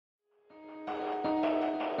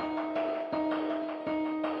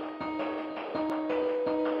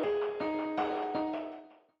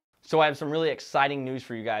So I have some really exciting news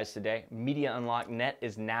for you guys today. Media Unlocked Net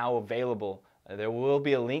is now available. There will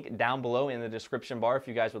be a link down below in the description bar if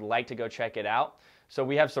you guys would like to go check it out. So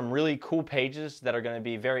we have some really cool pages that are going to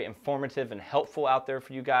be very informative and helpful out there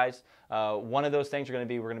for you guys. One of those things we're going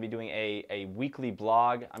to be doing a weekly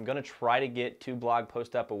blog. I'm going to try to get 2 blog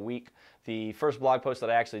posts up a week. The first blog post that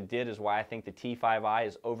I actually did is why I think the T5i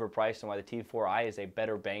is overpriced and why the T4i is a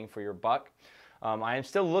better bang for your buck. I am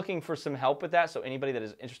still looking for some help with that, so anybody that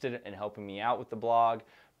is interested in helping me out with the blog,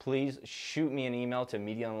 please shoot me an email to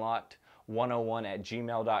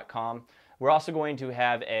mediaunlocked101@gmail.com. We're also going to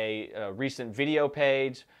have a recent video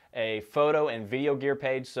page, a photo and video gear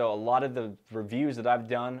page, so a lot of the reviews that I've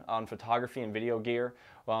done on photography and video gear,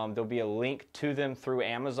 there'll be a link to them through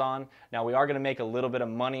Amazon. Now we are going to make a little bit of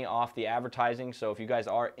money off the advertising, so if you guys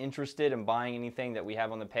are interested in buying anything that we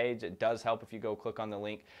have on the page, it does help if you go click on the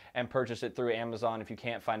link and purchase it through Amazon if you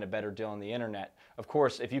can't find a better deal on the internet. Of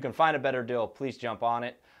course, if you can find a better deal, please jump on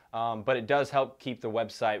it, but it does help keep the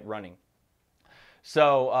website running.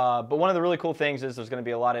 So, but one of the really cool things is there's going to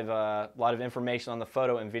be a lot of information on the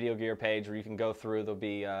photo and video gear page where you can go through. There'll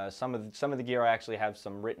be some of the gear. I actually have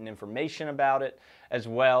some written information about it as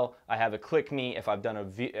well. I have a click me if I've done a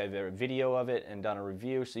video of it and done a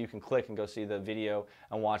review, so you can click and go see the video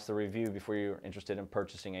and watch the review before you're interested in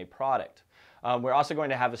purchasing a product. We're also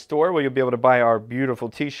going to have a store where you'll be able to buy our beautiful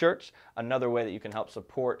t-shirts, another way that you can help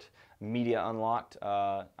support Media Unlocked.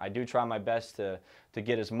 I do try my best to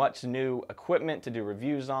get as much new equipment to do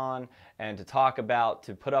reviews on and to talk about,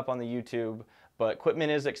 to put up on the YouTube, but equipment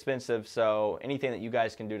is expensive, so anything that you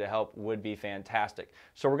guys can do to help would be fantastic.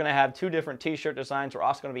 So we're going to have 2 different t-shirt designs. We're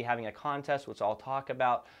also going to be having a contest, which I'll talk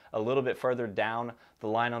about a little bit further down the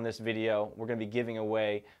line on this video. We're going to be giving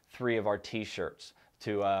away 3 of our t-shirts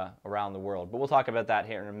to around the world, but we'll talk about that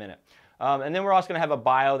here in a minute. And then we're also going to have a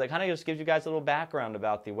bio that kind of just gives you guys a little background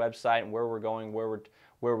about the website and where we're going, where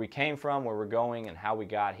we came from, where we're going, and how we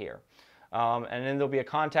got here. And then there'll be a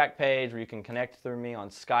contact page where you can connect through me on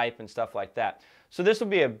Skype and stuff like that. So this will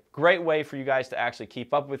be a great way for you guys to actually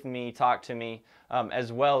keep up with me, talk to me,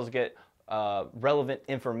 as well as get relevant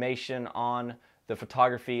information on the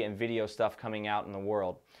photography and video stuff coming out in the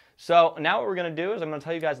world. So now what we're going to do is I'm going to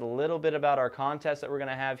tell you guys a little bit about our contest that we're going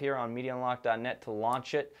to have here on MediaUnlocked.net to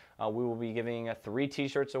launch it. We will be giving 3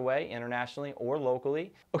 t-shirts away internationally or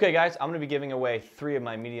locally. Okay guys, I'm going to be giving away 3 of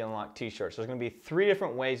my Media Unlocked t-shirts. There's going to be 3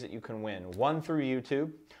 different ways that you can win. 1 through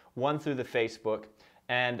YouTube, 1 through the Facebook,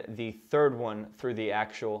 and the 3rd one through the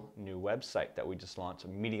actual new website that we just launched,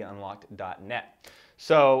 MediaUnlocked.net.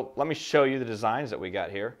 So let me show you the designs that we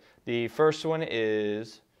got here. The first one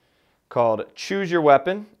is called Choose Your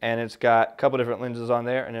Weapon, and it's got a couple different lenses on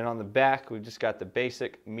there, and then on the back we've just got the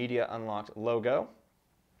basic Media Unlocked logo.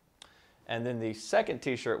 And then the second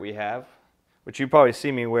t-shirt we have, which you probably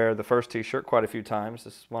see me wear the first t-shirt quite a few times,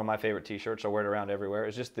 this is one of my favorite t-shirts, I wear it around everywhere,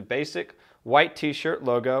 is just the basic white t-shirt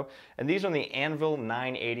logo, and these are the Anvil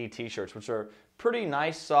 980 t-shirts, which are pretty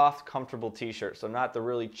nice, soft, comfortable t-shirts. So not the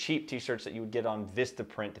really cheap t-shirts that you would get on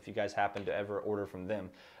Vistaprint if you guys happen to ever order from them.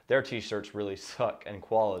 Their t-shirts really suck in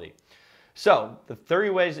quality. So the 30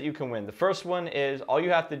 ways that you can win. The first one is all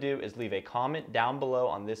you have to do is leave a comment down below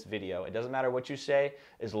on this video. It doesn't matter what you say.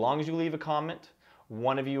 As long as you leave a comment,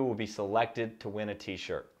 one of you will be selected to win a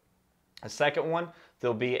t-shirt. The second one,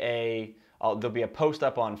 there'll be a post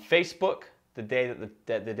up on Facebook the day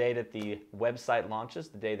that the website launches,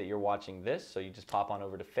 the day that you're watching this. So you just pop on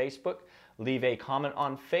over to Facebook, leave a comment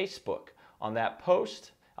on Facebook on that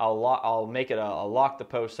post. I'll lock the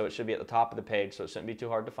post so it should be at the top of the page, so it shouldn't be too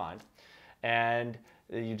hard to find. And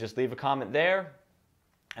you just leave a comment there,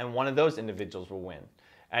 and one of those individuals will win.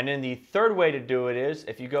 And then the 3rd way to do it is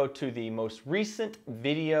if you go to the most recent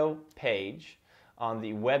video page on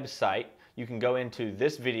the website, you can go into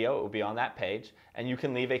this video, it will be on that page, and you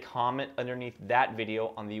can leave a comment underneath that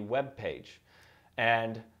video on the web page.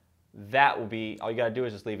 And that will be, all you got to do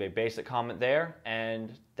is just leave a basic comment there,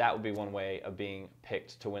 and that will be one way of being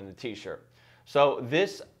picked to win the t-shirt. So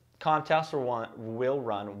this contest will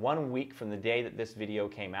run 1 week from the day that this video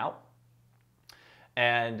came out.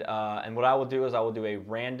 And what I will do is I will do a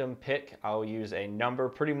random pick. I will use a number,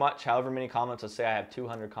 pretty much however many comments. Let's say I have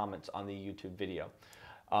 200 comments on the YouTube video.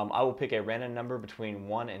 I will pick a random number between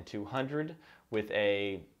 1 and 200 with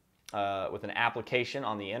an application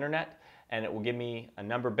on the internet, and it will give me a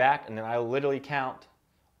number back, and then I will literally count,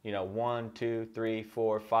 1, 2, 3,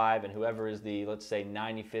 4, 5, and whoever is the, let's say,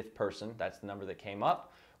 95th person, that's the number that came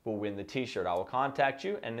up, will win the t-shirt. I will contact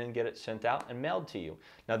you and then get it sent out and mailed to you.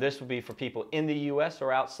 Now this will be for people in the US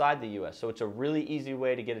or outside the US, so it's a really easy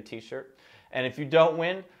way to get a t-shirt. And if you don't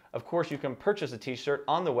win, of course you can purchase a t-shirt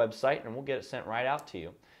on the website and we'll get it sent right out to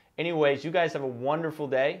you. Anyways, you guys have a wonderful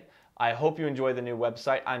day. I hope you enjoy the new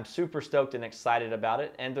website. I'm super stoked and excited about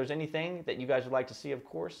it. And if there's anything that you guys would like to see, of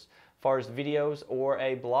course, as far as videos or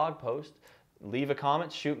a blog post, leave a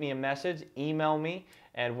comment, shoot me a message, email me,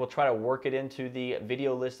 and we'll try to work it into the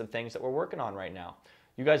video list of things that we're working on right now.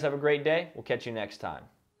 You guys have a great day. We'll catch you next time.